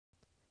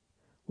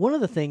One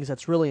of the things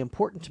that's really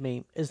important to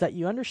me is that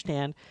you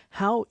understand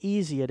how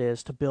easy it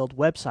is to build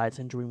websites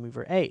in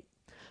Dreamweaver 8.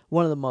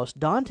 One of the most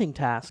daunting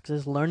tasks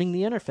is learning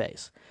the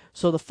interface.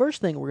 So the first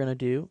thing we're going to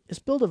do is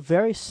build a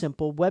very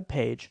simple web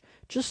page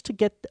just to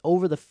get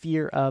over the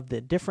fear of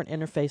the different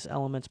interface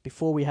elements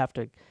before we have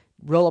to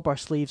roll up our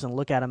sleeves and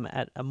look at them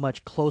at a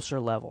much closer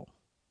level.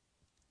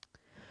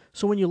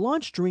 So when you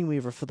launch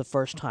Dreamweaver for the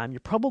first time, you're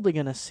probably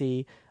going to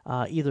see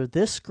either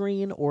this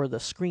screen or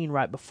the screen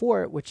right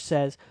before it, which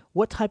says,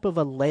 what type of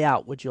a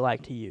layout would you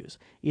like to use?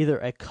 Either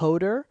a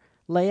coder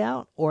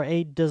layout or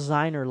a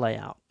designer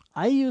layout.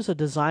 I use a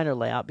designer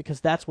layout because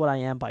that's what I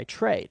am by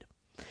trade.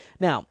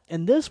 Now,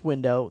 in this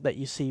window that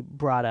you see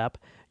brought up,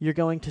 you're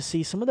going to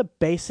see some of the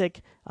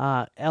basic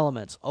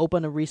elements.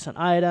 Open a recent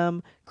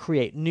item,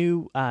 create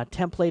new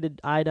templated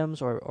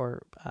items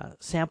or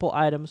sample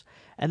items,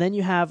 and then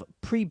you have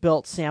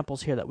pre-built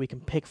samples here that we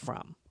can pick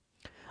from.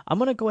 I'm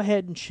going to go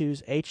ahead and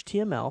choose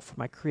HTML for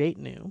my Create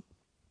New.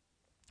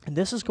 And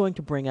this is going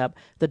to bring up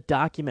the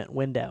document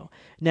window.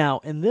 Now,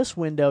 in this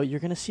window, you're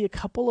going to see a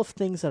couple of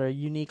things that are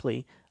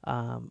uniquely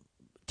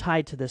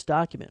tied to this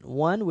document.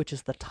 One, which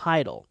is the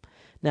title.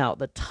 Now,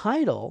 the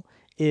title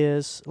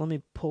is, let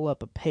me pull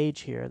up a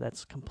page here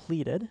that's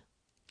completed.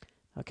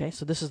 Okay,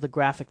 so this is the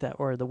graphic that,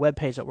 or the web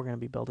page that we're going to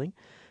be building.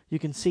 You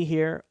can see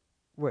here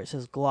where it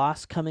says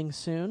gloss coming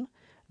soon.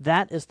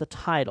 That is the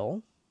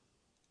title.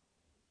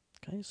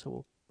 Okay, so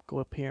we'll go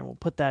up here and we'll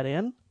put that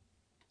in.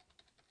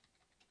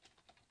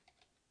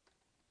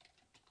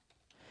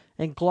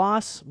 And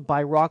Gloss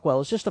by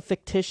Rockwell is just a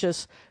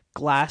fictitious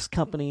glass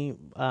company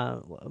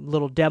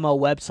little demo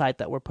website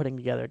that we're putting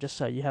together, just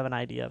so you have an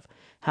idea of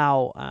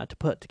how to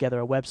put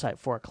together a website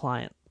for a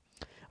client.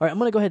 All right, I'm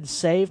going to go ahead and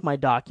save my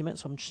document,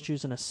 so I'm just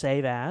choosing a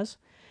Save As.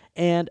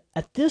 And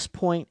at this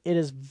point, it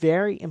is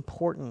very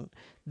important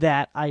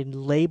that I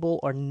label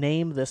or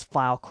name this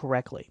file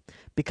correctly.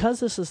 Because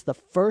this is the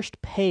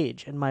first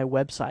page in my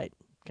website,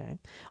 okay,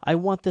 I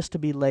want this to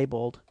be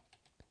labeled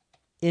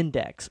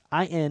index,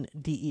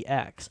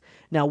 I-N-D-E-X.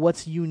 Now,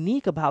 what's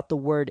unique about the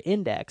word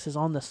index is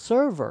on the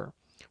server,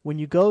 when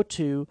you go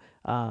to,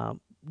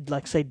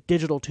 like say,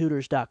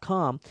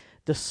 digitaltutors.com,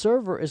 the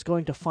server is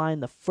going to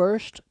find the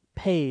first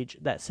page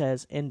that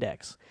says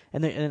index.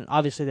 And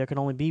obviously, there can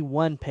only be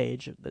one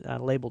page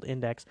labeled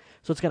index.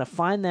 So it's going to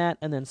find that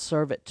and then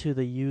serve it to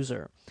the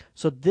user.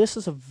 So this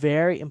is a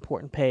very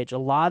important page. A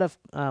lot of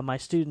my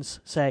students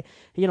say,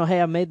 you know, hey,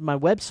 I made my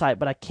website,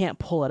 but I can't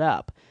pull it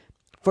up.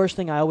 First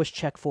thing I always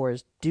check for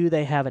is, do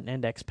they have an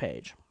index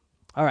page?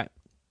 All right,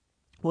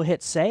 we'll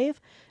hit save,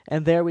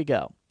 and there we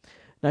go.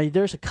 Now,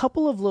 there's a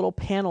couple of little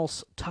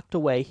panels tucked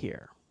away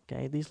here.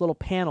 Okay, these little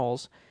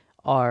panels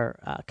are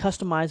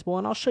customizable,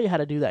 and I'll show you how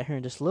to do that here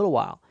in just a little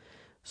while.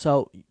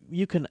 So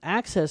you can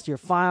access your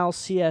files,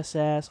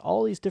 CSS,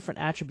 all these different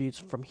attributes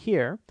from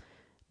here.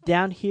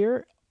 Down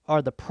here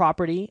are the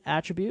property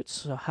attributes,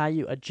 so how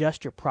you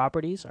adjust your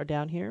properties are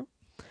down here.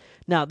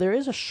 Now, there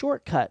is a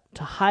shortcut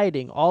to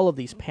hiding all of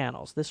these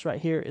panels. This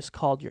right here is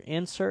called your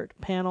Insert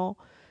panel.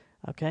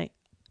 Okay,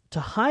 to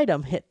hide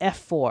them, hit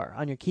F4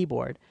 on your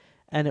keyboard,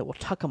 and it will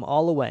tuck them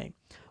all away.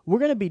 We're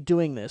going to be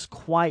doing this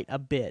quite a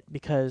bit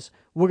because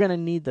we're going to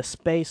need the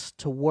space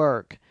to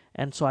work,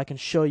 and so I can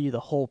show you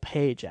the whole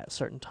page at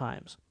certain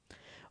times.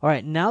 All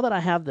right, now that I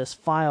have this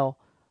file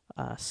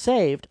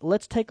saved,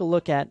 let's take a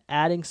look at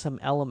adding some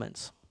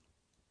elements.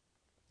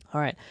 All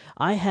right,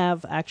 I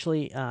have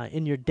actually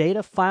in your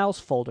data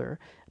files folder,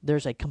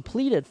 there's a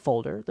completed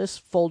folder. This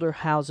folder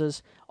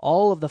houses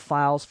all of the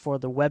files for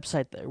the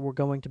website that we're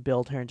going to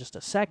build here in just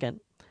a second.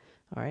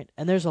 All right,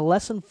 and there's a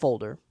lesson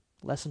folder,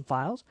 lesson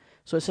files.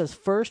 So it says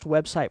first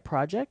website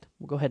project.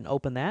 We'll go ahead and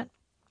open that.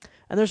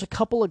 And there's a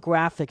couple of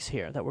graphics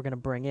here that we're going to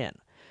bring in.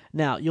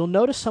 Now, you'll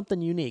notice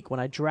something unique. When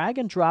I drag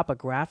and drop a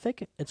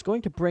graphic, it's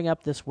going to bring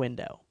up this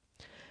window.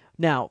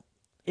 Now,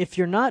 if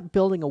you're not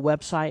building a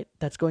website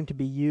that's going to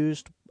be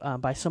used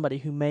by somebody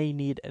who may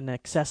need an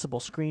accessible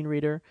screen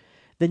reader,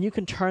 then you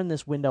can turn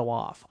this window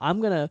off.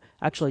 I'm going to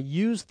actually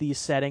use these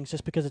settings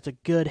just because it's a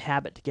good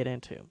habit to get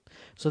into.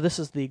 So this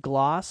is the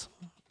gloss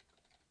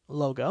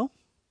logo.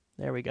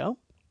 There we go.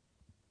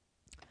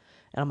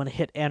 And I'm going to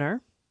hit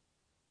enter.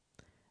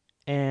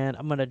 And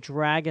I'm going to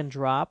drag and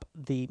drop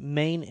the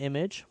main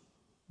image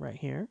right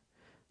here.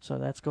 So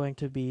that's going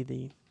to be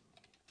the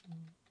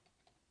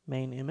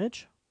main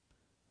image.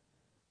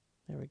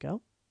 There we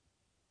go.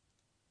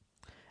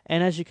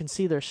 And as you can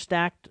see, they're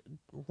stacked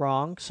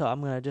wrong, so I'm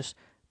going to just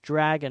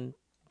drag and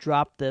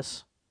drop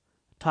this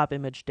top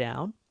image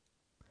down.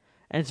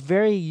 And it's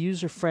very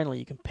user-friendly.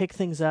 You can pick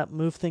things up,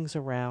 move things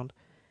around.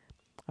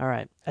 All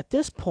right, at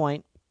this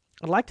point,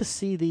 I'd like to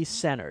see these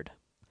centered.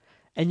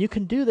 And you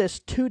can do this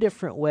two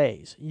different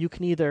ways. You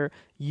can either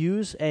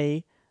use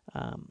a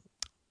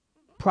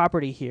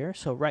property here.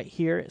 So right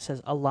here, it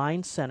says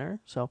Align Center.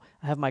 So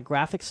I have my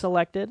graphic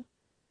selected.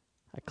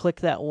 I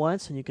click that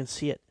once, and you can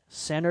see it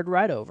centered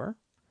right over.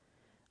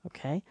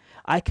 Okay.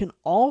 I can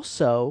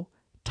also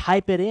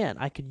type it in.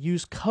 I could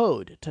use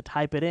code to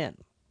type it in.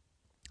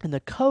 And the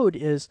code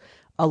is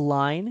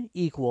align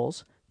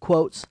equals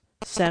quotes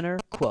center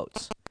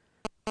quotes.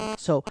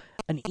 So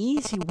an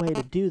easy way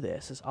to do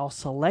this is I'll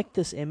select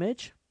this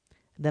image,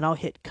 then I'll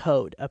hit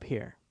code up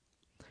here.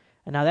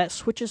 And now that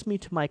switches me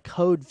to my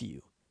code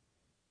view.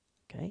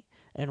 Okay,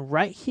 and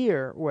right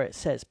here where it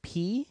says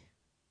P,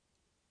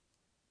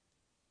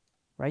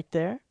 right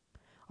there,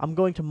 I'm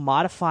going to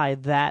modify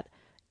that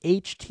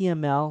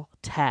HTML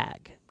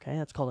tag. Okay,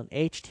 that's called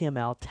an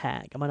HTML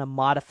tag. I'm going to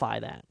modify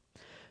that.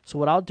 So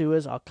what I'll do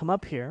is I'll come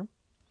up here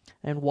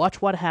and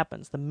watch what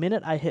happens. The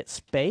minute I hit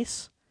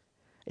space,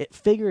 it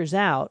figures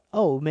out,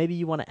 oh, maybe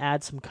you want to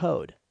add some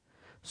code.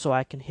 So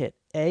I can hit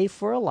A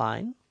for a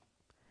line,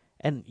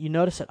 and you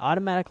notice it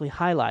automatically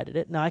highlighted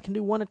it. Now I can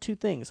do one of two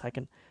things. I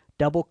can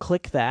double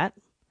click that,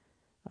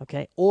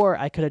 okay, or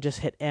I could have just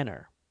hit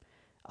enter.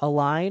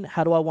 Align,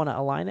 how do I want to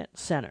align it?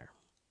 Center.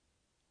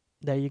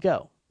 There you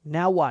go.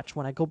 Now watch,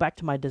 when I go back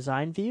to my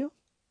design view,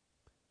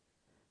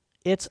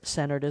 it's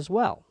centered as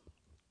well.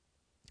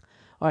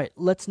 All right,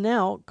 let's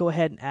now go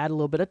ahead and add a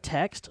little bit of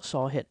text. So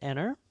I'll hit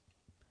enter,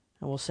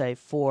 and we'll say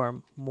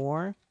for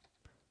more.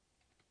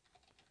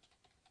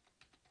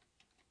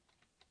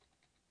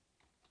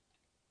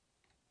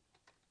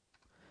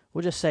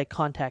 We'll just say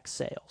contact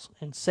sales.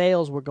 In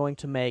sales, we're going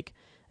to make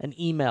an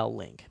email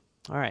link.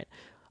 All right.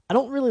 I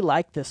don't really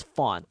like this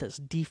font, this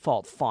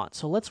default font.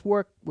 So let's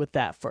work with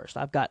that first.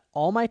 I've got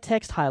all my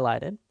text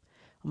highlighted.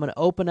 I'm going to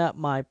open up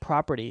my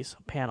properties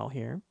panel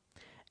here.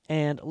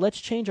 And let's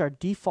change our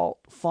default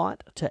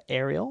font to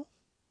Arial.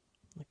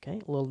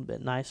 Okay, a little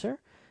bit nicer.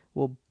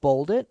 We'll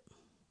bold it.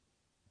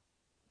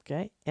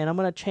 Okay, and I'm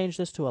going to change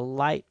this to a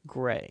light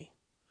gray.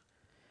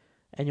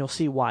 And you'll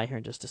see why here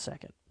in just a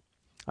second.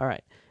 All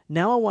right.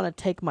 Now I want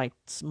to take my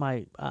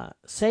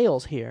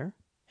sales here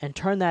and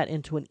turn that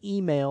into an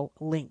email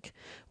link.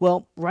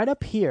 Well, right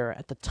up here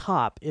at the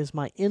top is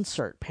my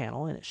insert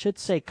panel, and it should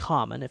say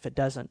common. If it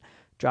doesn't,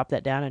 drop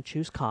that down and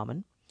choose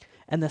common.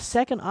 And the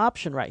second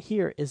option right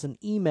here is an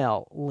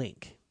email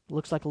link. It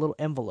looks like a little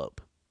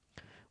envelope.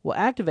 We'll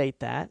activate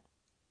that,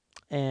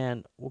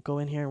 and we'll go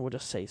in here and we'll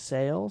just say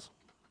sales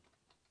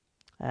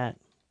at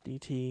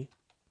DT.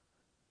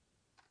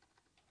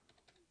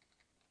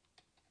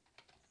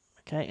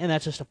 Okay, and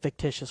that's just a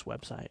fictitious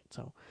website.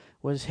 So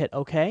we'll just hit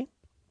OK.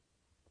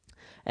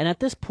 And at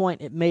this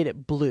point, it made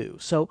it blue.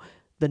 So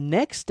the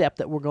next step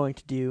that we're going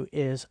to do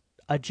is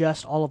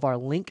adjust all of our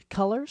link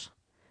colors,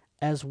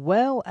 as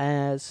well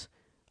as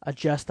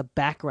adjust the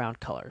background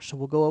color. So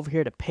we'll go over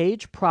here to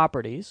page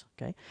properties.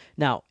 Okay.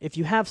 Now, if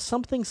you have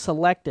something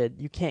selected,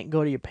 you can't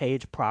go to your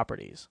page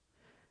properties.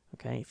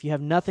 Okay. If you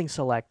have nothing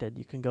selected,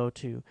 you can go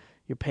to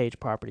your page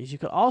properties. You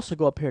could also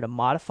go up here to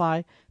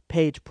modify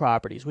page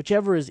properties,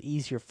 whichever is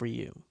easier for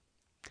you.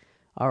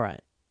 All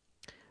right.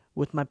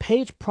 With my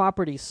page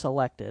properties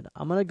selected,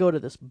 I'm going to go to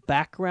this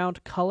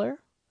background color.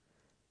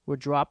 We'll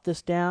drop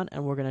this down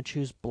and we're going to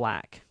choose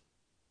black.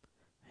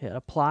 Hit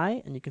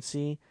apply, and you can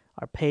see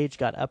our page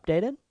got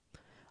updated.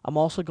 I'm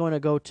also going to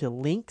go to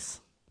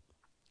links,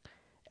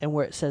 and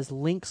where it says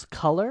links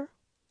color,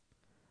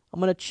 I'm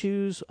going to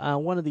choose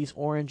one of these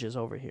oranges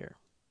over here,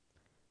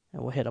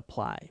 and we'll hit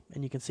apply,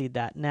 and you can see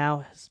that now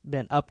has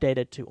been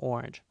updated to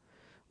orange.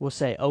 We'll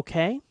say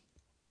OK,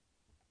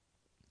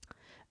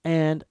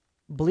 and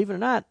believe it or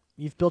not,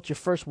 you've built your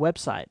first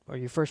website or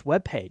your first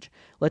web page.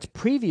 Let's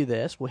preview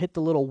this. We'll hit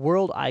the little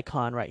world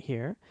icon right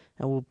here,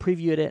 and we'll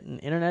preview it in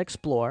Internet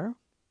Explorer.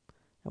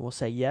 And we'll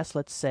say, yes,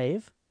 let's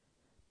save.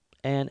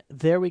 And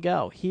there we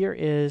go. Here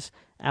is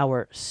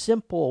our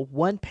simple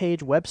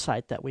one-page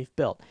website that we've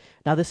built.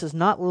 Now, this is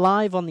not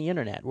live on the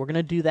Internet. We're going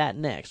to do that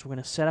next. We're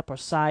going to set up our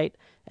site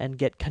and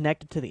get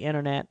connected to the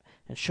Internet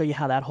and show you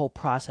how that whole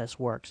process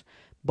works.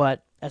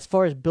 But as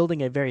far as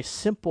building a very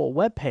simple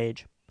web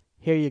page,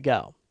 here you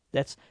go.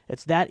 It's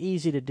that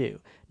easy to do.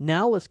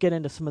 Now let's get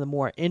into some of the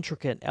more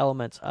intricate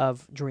elements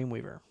of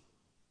Dreamweaver.